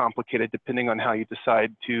become more complicated depending on how you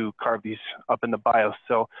decide to carve these up in the BIOS.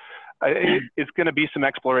 So it's going to be some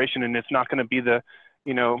exploration, and it's not going to be the,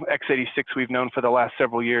 x86 we've known for the last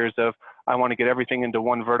several years of, I want to get everything into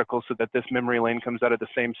one vertical so that this memory lane comes out of the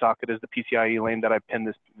same socket as the PCIe lane that I pin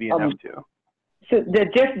this VNF to. So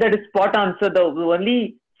that is spot on. So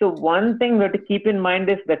one thing we have to keep in mind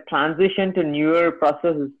is the transition to newer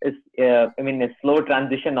processes is a slow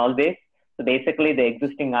transition always. So basically the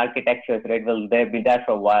existing architectures, right, will be there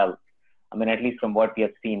for a while. I mean, at least from what we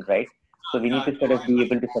have seen, right? So we need to sort of be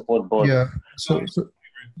able to support both. Yeah.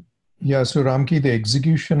 So Ramki, the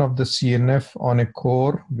execution of the CNF on a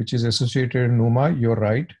core, which is associated in NUMA, you're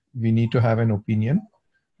right. We need to have an opinion,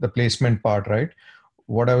 the placement part, right?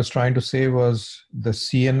 What I was trying to say was the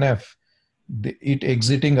CNF, it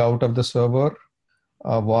exiting out of the server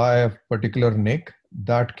via a particular NIC,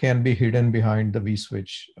 that can be hidden behind the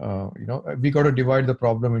vSwitch. We got to divide the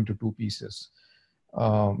problem into 2 pieces.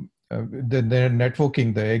 The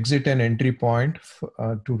networking, the exit and entry point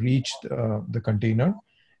to reach the container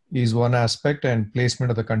is one aspect, and placement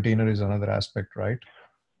of the container is another aspect, right?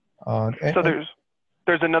 So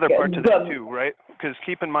there's another part to that too, right? Because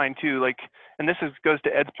keep in mind too, like, and this goes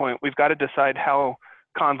to Ed's point, we've got to decide how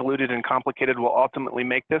convoluted and complicated will ultimately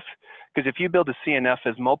make this. Because if you build a CNF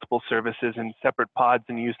as multiple services in separate pods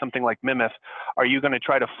and use something like Mimif, are you going to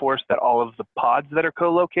try to force that all of the pods that are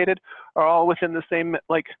co-located are all within the same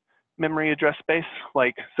like memory address space?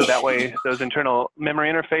 Like, so that way those internal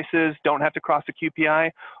memory interfaces don't have to cross the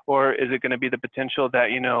QPI? Or is it going to be the potential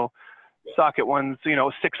that, you know, socket one's, you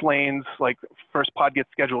know, 6 lanes, like first pod gets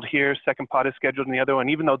scheduled here, second pod is scheduled in the other one.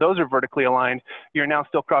 Even though those are vertically aligned, you're now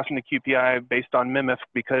still crossing the QPI based on Mimif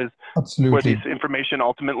because where this information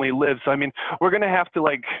ultimately lives. So, I mean, we're going to have to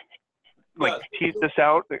like tease this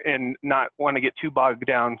out and not want to get too bogged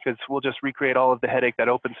down because we'll just recreate all of the headache that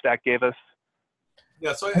OpenStack gave us.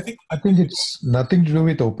 Yeah, so I think it's nothing to do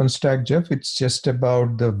with OpenStack, Jeff. It's just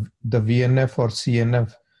about the VNF or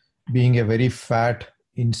CNF being a very fat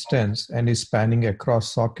instance and is spanning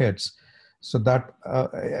across sockets. So that,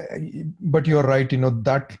 but you're right, you know,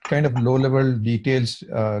 that kind of low-level details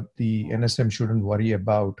the NSM shouldn't worry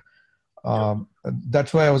about.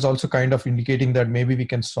 That's why I was also kind of indicating that maybe we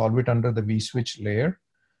can solve it under the vSwitch layer.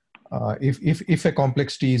 If a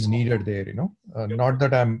complexity is needed there, you know, not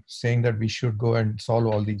that I'm saying that we should go and solve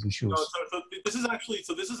all these issues. No, so this is actually,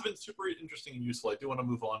 so this has been super interesting and useful. I do want to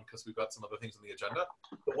move on because we've got some other things on the agenda.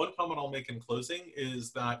 But one comment I'll make in closing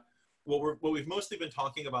is that what we've mostly been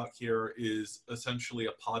talking about here is essentially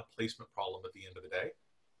a pod placement problem at the end of the day.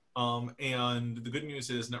 And the good news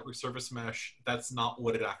is network service mesh, that's not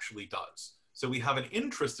what it actually does. So we have an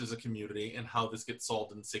interest as a community in how this gets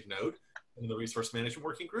solved in SIG-Node in the resource management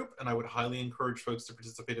working group, and I would highly encourage folks to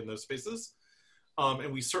participate in those spaces.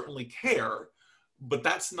 And we certainly care, but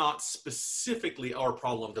that's not specifically our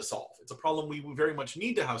problem to solve. It's a problem we very much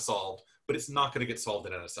need to have solved, but it's not going to get solved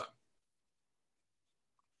in NSM.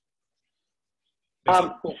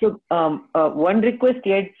 One request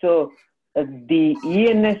yet. So the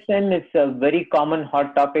ENSN is a very common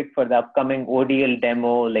hot topic for the upcoming ODL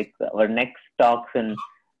demo, like our next talks and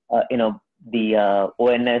you know, the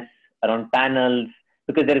ONS around panels,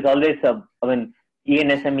 because there is always a, I mean,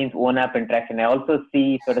 ENSM means ONAP interaction. I also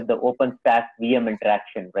see sort of the OpenStack VM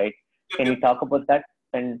interaction, right? Can you talk about that?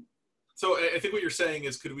 And so I think what you're saying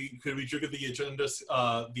is, could we trigger the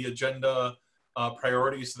agenda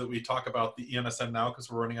priorities so that we talk about the ENSM now because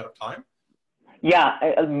we're running out of time? Yeah,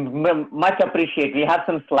 much appreciate. We have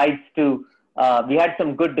some slides too. We had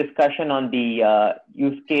some good discussion on the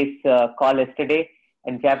use case call yesterday,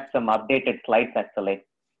 and we have some updated slides actually.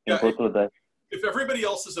 Yeah, go through the. If everybody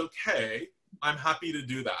else is okay, I'm happy to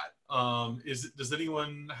do that. Does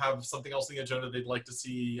anyone have something else on the agenda they'd like to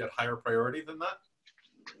see at higher priority than that?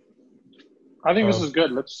 I think this is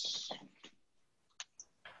good.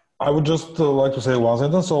 I would just like to say one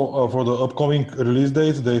sentence. So for the upcoming release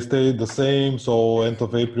dates, they stay the same. So end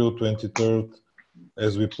of April 23rd,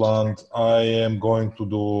 as we planned. I am going to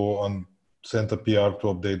do and send a PR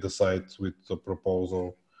to update the site with a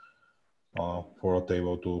proposal for a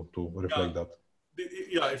table to reflect that.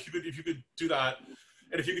 Yeah, if you could do that,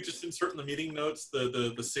 and if you could just insert in the meeting notes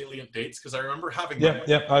the salient dates, because I remember having them.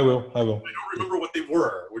 Yeah, I will. I don't remember what they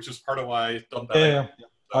were, which is part of why I dumped that. Yeah.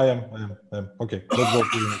 I am. Okay, let's go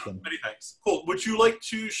to Many thanks. Cool. Would you like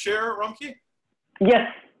to share, Ramki? Yes,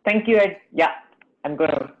 thank you, Ed. Yeah, I'm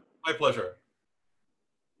going to. My pleasure.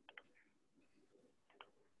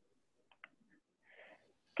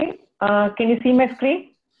 Okay, can you see my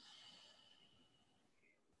screen?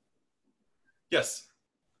 Yes.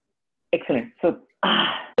 Excellent. So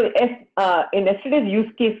in yesterday's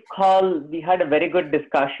use case call, we had a very good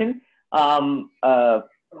discussion.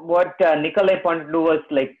 What Nikolai wanted to do was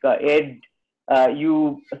like, Ed,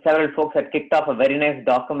 several folks had kicked off a very nice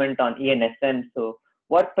document on ENSM. So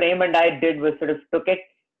what Prem and I did was sort of took it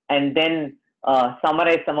and then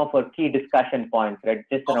summarize some of our key discussion points, right,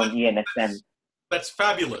 just around ENSM. That's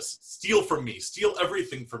fabulous. Steal from me. Steal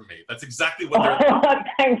everything from me. That's exactly what they're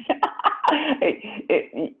Thanks.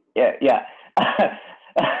 Yeah.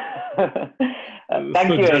 Thank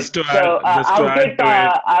you.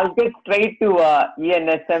 I'll get straight to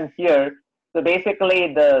ENSM here. So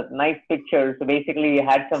basically, the nice picture. So basically, we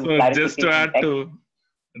had some clarification.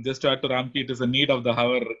 Just to add to Ramki, it is a need of the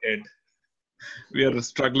hour, Ed. We are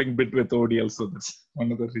struggling a bit with ODL, so that's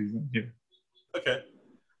one of the reasons here. Okay.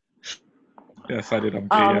 Yeah, sorry,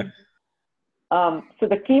 Ramki. So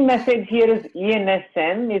the key message here is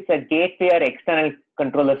ENSM is a gateway or external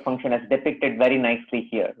controller function as depicted very nicely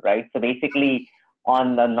here, right? So basically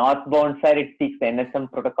on the northbound side, it speaks the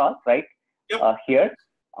NSM protocol, right? Yep. Here.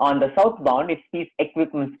 On the southbound, it speaks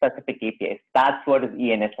equipment specific APIs. That's what is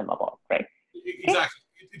ENSM about, right? Exactly.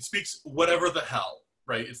 It speaks whatever the hell,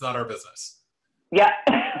 right? It's not our business. Yeah.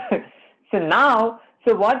 So now,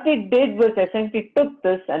 So what we did was essentially took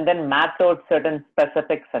this and then mapped out certain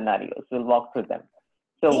specific scenarios. We'll walk through them.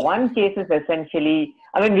 So one case is essentially,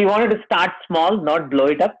 I mean, we wanted to start small, not blow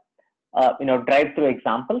it up, drive through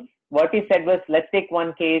examples. What we said was, let's take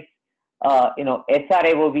one case,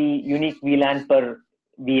 SRAOV, unique VLAN per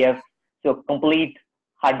VF, so complete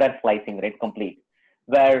hardware slicing, right, complete.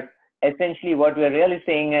 Where essentially what we're really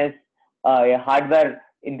saying is a hardware,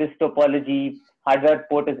 in this topology, hardware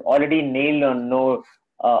port is already nailed on node,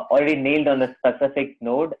 the specific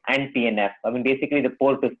node and PNF. I mean, basically the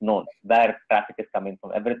port is known, where traffic is coming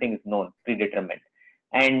from. Everything is known, predetermined.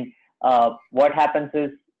 And what happens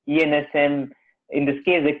is ENSM, in this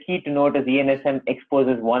case, the key to note is ENSM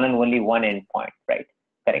exposes one and only one endpoint, right?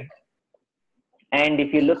 Correct. And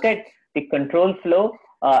if you look at the control flow,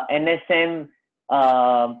 NSM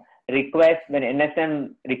requests, when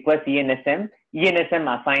NSM requests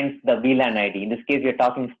ENSM assigns the VLAN ID. In this case, we're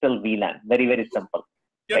talking still VLAN, very, very simple.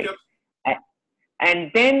 Right? Yep.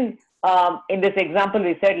 And then in this example,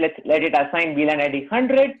 we said, let it assign VLAN ID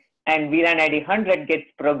 100, and VLAN ID 100 gets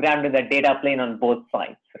programmed in the data plane on both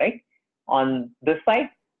sides, right? On this side,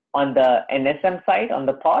 on the NSM side, on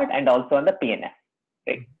the pod, and also on the PNF,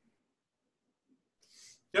 right?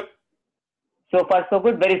 Yep. So far, so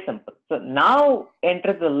good, very simple. So now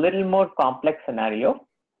enters a little more complex scenario.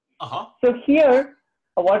 So here,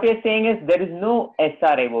 what we're saying is there is no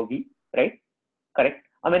SRAOV, right? Correct.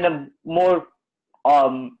 I mean, a more,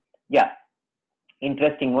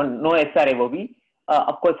 interesting one, no SRAOV.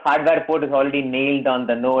 Of course, hardware port is already nailed on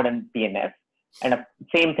the node and PNF. And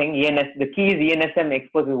same thing, the key is ENSM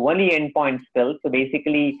exposes only endpoint still. So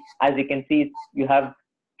basically, as you can see, you have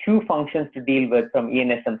two functions to deal with from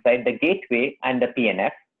ENSM side, the gateway and the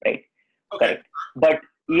PNF, right? Okay. Correct. But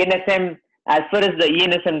ENSM, as far as the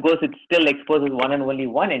ENSM goes, it still exposes one and only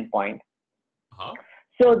one endpoint.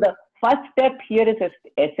 So the first step here is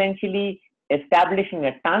essentially establishing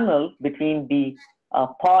a tunnel between the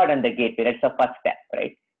pod and the gateway. That's the first step,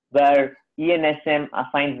 right? Where ENSM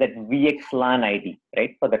assigns that VXLAN ID,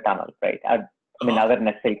 right, for the tunnel, right? Other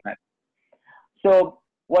necessary plan. So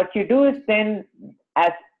what you do is then,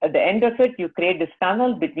 at the end of it, you create this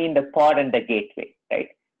tunnel between the pod and the gateway, right?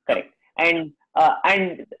 Correct. And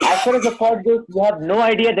as far as the pod goes, you have no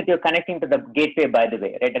idea that you're connecting to the gateway, by the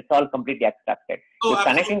way, right? It's all completely abstracted. You're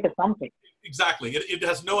absolutely connecting to something. Exactly. It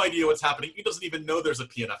has no idea what's happening. It doesn't even know there's a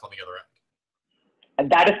PNF on the other end.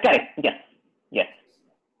 That is correct. Yes. Yes.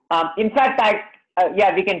 In fact,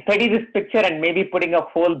 we can study this picture and maybe putting a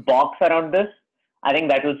whole box around this. I think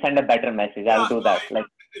that will send a better message. I'll do that.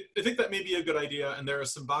 I think that may be a good idea. And there are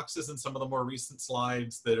some boxes in some of the more recent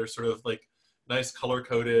slides that are sort of like nice color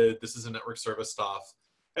coded. This is a network service stuff.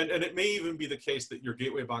 And it may even be the case that your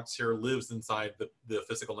gateway box here lives inside the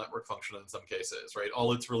physical network function in some cases, right?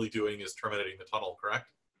 All it's really doing is terminating the tunnel, correct?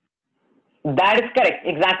 That is correct,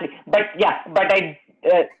 exactly. But I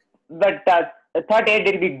thought it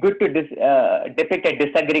would be good to depict a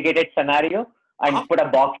disaggregated scenario and put a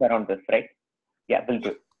box around this, right? Yeah, we'll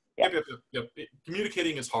do. Yeah. Yep.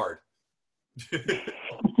 Communicating is hard.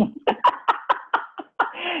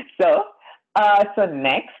 So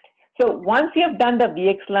next, so once you have done the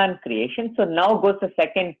VXLAN creation, so now goes the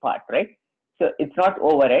second part, right? So it's not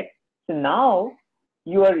over it. So now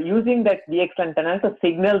you are using that VXLAN tunnel to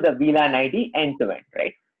signal the VLAN ID end to end,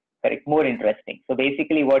 right? Correct. More interesting. So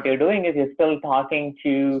basically what you're doing is you're still talking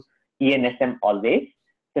to ENSM always.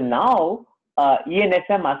 So now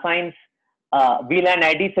ENSM assigns VLAN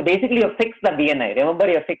ID. So basically you fix the VNI. Remember,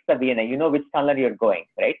 you fix the VNI. You know which tunnel you're going,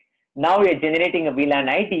 right? Now you're generating a VLAN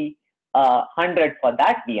ID 100 for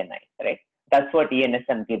that VNI, right? That's what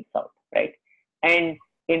ENSM gives out, right? And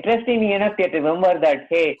interestingly enough, you have to remember that,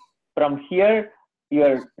 hey, from here,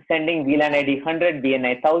 you're sending VLAN ID 100,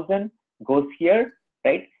 VNI 1000, goes here,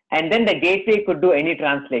 right? And then the gateway could do any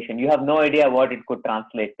translation. You have no idea what it could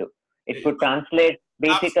translate to. It could translate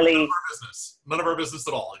basically. None of our business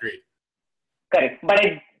at all. Agreed. Correct. But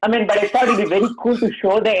I thought it'd be very cool to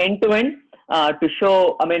show the end to end, to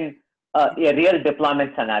show, a real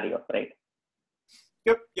deployment scenario, right?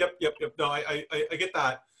 Yep. No, I get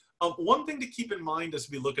that. One thing to keep in mind as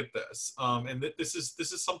we look at this, and this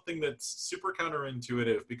is something that's super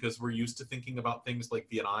counterintuitive because we're used to thinking about things like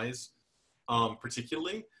VNIs,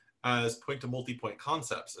 particularly as point to multi-point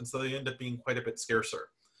concepts, and so they end up being quite a bit scarcer.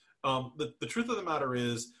 The truth of the matter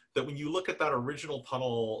is that when you look at that original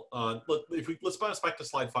tunnel, let's bounce back to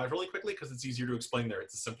slide 5 really quickly because it's easier to explain there.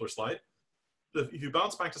 It's a simpler slide. If you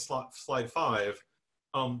bounce back to slide 5,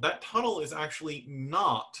 that tunnel is actually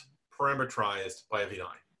not parameterized by a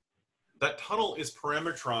VNI. That tunnel is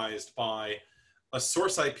parameterized by a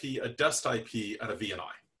source IP, a dest IP, and a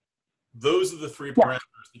VNI. Those are the three parameters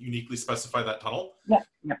that uniquely specify that tunnel.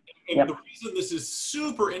 And the reason this is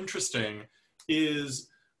super interesting is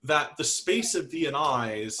that the space of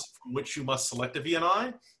VNIs from which you must select a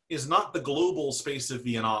VNI is not the global space of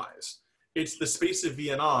VNIs. It's the space of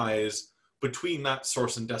VNIs between that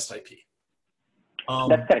source and dest IP.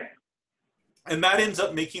 That's correct. And that ends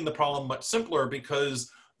up making the problem much simpler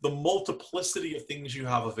because the multiplicity of things you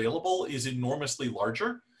have available is enormously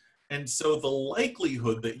larger. And so the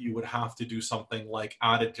likelihood that you would have to do something like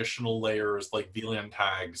add additional layers like VLAN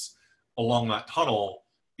tags along that tunnel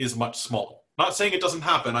is much smaller. Not saying it doesn't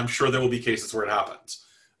happen. I'm sure there will be cases where it happens,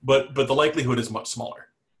 but the likelihood is much smaller.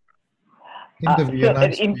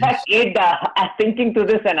 In fact, Ed, thinking to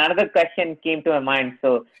this, and another question came to my mind.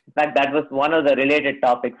 So in fact, that was one of the related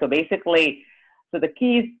topics. So basically, so the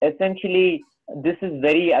key is essentially, this is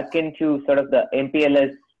very akin to sort of the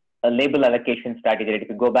MPLS label allocation strategy. Right? If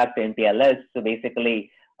you go back to MPLS, so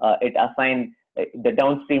basically it assigns, the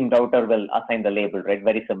downstream router will assign the label, right?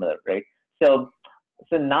 Very similar, right? So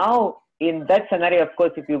now in that scenario, of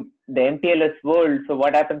course, if you, the MPLS world, so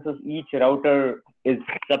what happens is each router is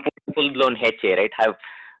full-blown HA, right?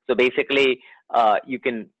 So basically you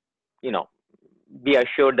can, be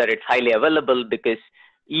assured that it's highly available because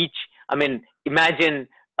each, I mean, imagine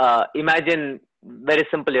very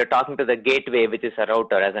simple, you're talking to the gateway, which is a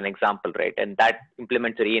router as an example, right? And that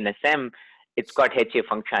implements your ENSM, it's got HA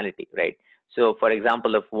functionality, right? So for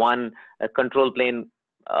example, if one control plane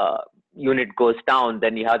unit goes down,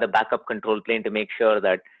 then you have the backup control plane to make sure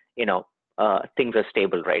that, things are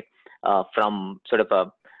stable, right? From sort of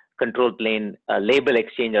a control plane label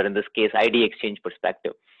exchange, or in this case, ID exchange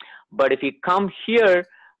perspective. But if you come here,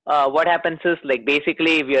 what happens is, like,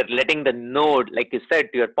 basically we are letting the node, like you said,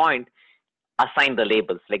 to your point, assign the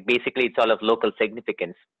labels. Like basically it's all of local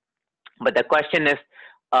significance. But the question is,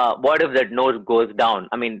 what if that node goes down?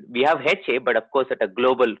 I mean, we have HA, but of course at a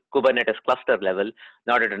global Kubernetes cluster level,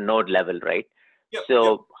 not at a node level, right? Yep,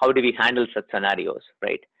 so how do we handle such scenarios,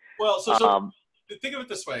 right? Well, so think of it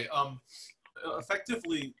this way.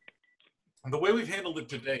 Effectively, the way we've handled it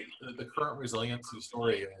to date, the current resiliency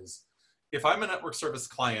story is, if I'm a network service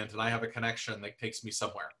client and I have a connection that takes me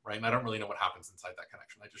somewhere, right? And I don't really know what happens inside that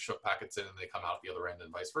connection. I just shove packets in and they come out the other end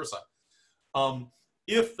and vice versa.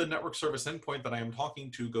 If the network service endpoint that I am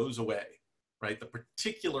talking to goes away, right? The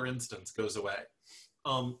particular instance goes away.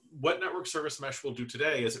 What network service mesh will do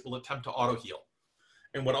today is it will attempt to auto heal.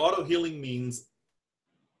 And what auto healing means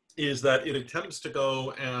is that it attempts to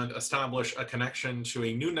go and establish a connection to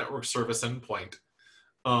a new network service endpoint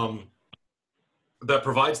that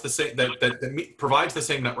provides the same provides the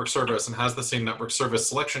same network service and has the same network service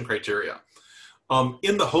selection criteria,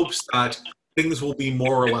 in the hopes that things will be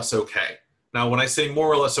more or less okay. Now, when I say more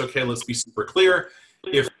or less okay, let's be super clear.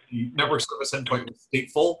 If the network service endpoint was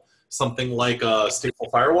stateful, something like a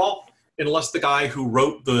stateful firewall, unless the guy who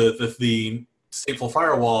wrote the stateful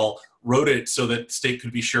firewall wrote it so that state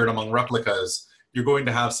could be shared among replicas, you're going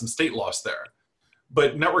to have some state loss there.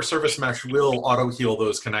 But network service mesh will auto heal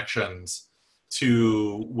those connections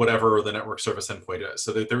to whatever the network service endpoint is.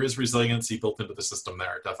 So that there is resiliency built into the system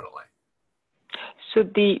there, definitely. So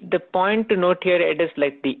the point to note here, it is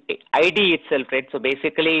like the ID itself, right? So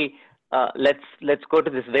basically, let's go to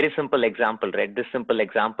this very simple example, right? This simple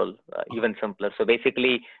example, even simpler. So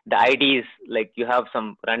basically, the ID is like you have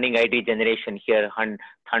some running ID generation here,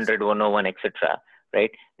 100, 101, etc.,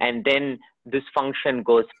 right? And then this function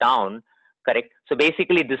goes down, correct? So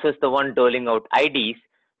basically, this was the one doling out IDs.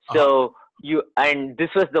 So and this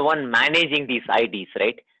was the one managing these IDs,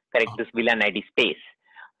 right? Correct, this VLAN ID space.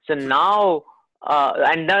 So now,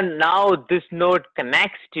 and then now this node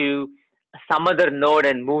connects to some other node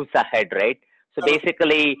and moves ahead, right? So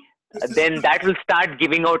basically, then that will start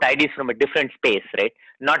giving out IDs from a different space, right?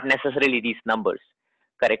 Not necessarily these numbers,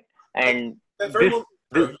 correct? And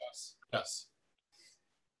yes.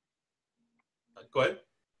 Go ahead.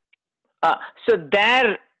 So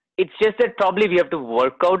there, it's just that probably we have to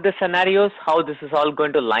work out the scenarios, how this is all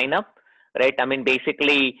going to line up, right? I mean,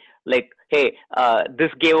 basically, like, hey,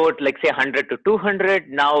 this gave out, like, say, 100 to 200.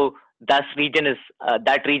 Now, that region is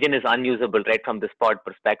unusable, right, from this pod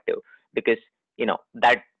perspective, because,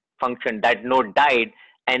 that function, that node died,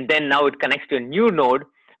 and then now it connects to a new node.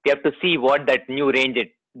 We have to see what that new range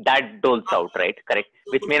that doles out, right? Correct,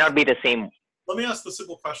 which may not be the same. Let me ask the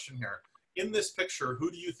simple question here. In this picture, who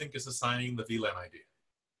do you think is assigning the VLAN ID?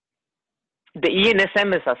 The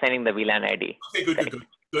ENSM is assigning the VLAN ID.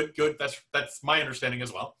 Okay, good. That's my understanding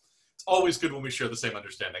as well. It's always good when we share the same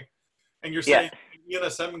understanding. And you're saying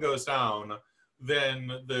ENSM goes down, then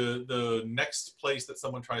the next place that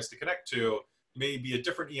someone tries to connect to may be a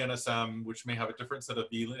different ENSM, which may have a different set of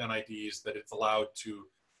VLAN IDs that it's allowed to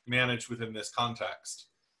manage within this context.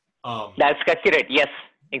 That's accurate. Yes,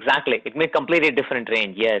 exactly. It may completely different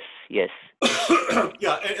range. Yes, yes.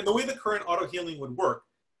 Yeah, and the way the current auto healing would work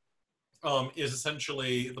is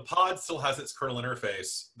essentially the pod still has its kernel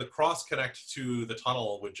interface. The cross connect to the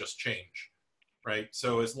tunnel would just change, right?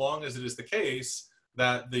 So as long as it is the case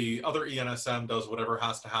that the other ENSM does whatever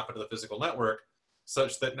has to happen to the physical network,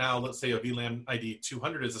 such that now, let's say a VLAN ID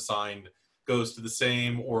 200 is assigned, goes to the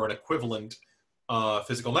same or an equivalent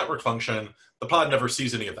physical network function, the pod never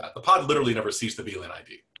sees any of that. The pod literally never sees the VLAN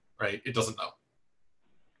ID, right? It doesn't know.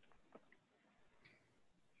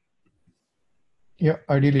 Yeah,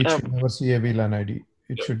 ideally it should never see a VLAN ID.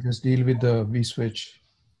 It should just deal with the vSwitch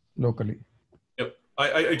locally. Yep.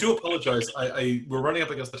 I do apologize. We're running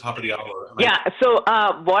up against the top of the hour. Yeah, so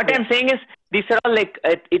what I'm saying is these are all like,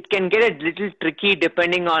 it can get a little tricky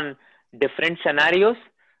depending on different scenarios,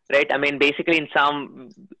 right? I mean, basically in some,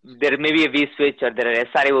 there may be a vSwitch or there are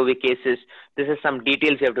SRAOV cases. This is some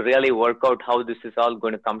details you have to really work out how this is all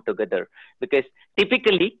going to come together. Because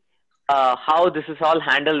typically, how this is all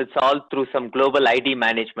handled, it's all through some global ID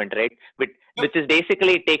management, right? Which is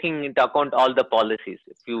basically taking into account all the policies.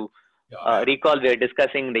 If you recall, we are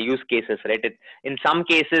discussing the use cases, right? In some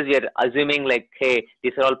cases, we are assuming like, hey,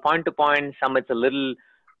 these are all point-to-point. Some it's a little,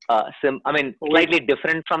 slightly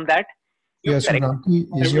different from that. Yes, so Ramki,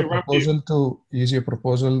 is your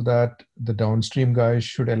proposal that the downstream guys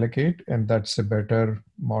should allocate, and that's a better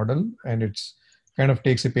model, and it's kind of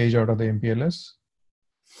takes a page out of the MPLS?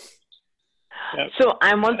 So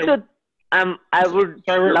I'm also, I would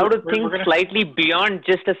love to think slightly beyond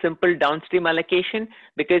just a simple downstream allocation,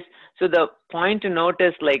 because so the point to note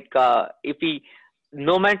is like, if we,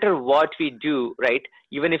 no matter what we do, right,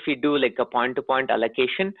 even if we do like a point-to-point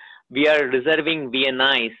allocation, we are reserving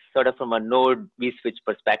VNIs sort of from a node vSwitch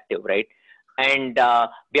perspective, right? And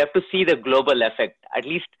we have to see the global effect. At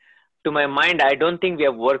least to my mind, I don't think we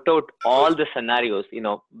have worked out all the scenarios, you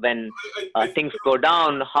know, when things go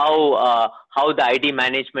down, how the ID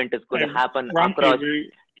management is going to happen across.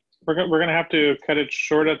 We're going to have to cut it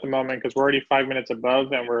short at the moment because we're already 5 minutes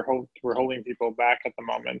above and we're holding people back at the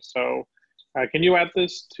moment. So can you add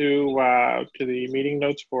this to the meeting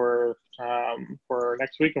notes for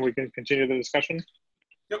next week, and we can continue the discussion?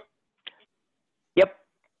 Yep.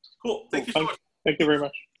 Cool. Thank you so much. Thank you very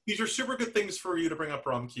much. These are super good things for you to bring up,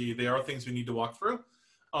 Ramki. They are things we need to walk through.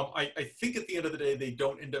 I think at the end of the day, they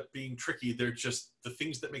don't end up being tricky. They're just the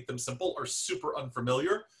things that make them simple are super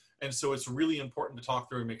unfamiliar. And so it's really important to talk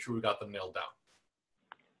through and make sure we got them nailed down.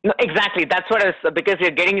 No, exactly. That's what I was, because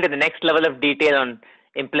you're getting to the next level of detail on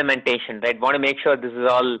implementation, right? Want to make sure this is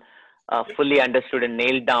all fully understood and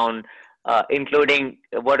nailed down, including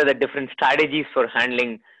what are the different strategies for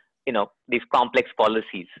handling, you know, these complex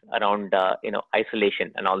policies around, you know,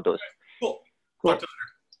 isolation and all those. Cool.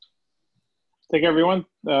 Take care, everyone.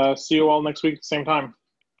 See you all next week at the same time.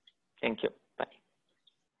 Thank you.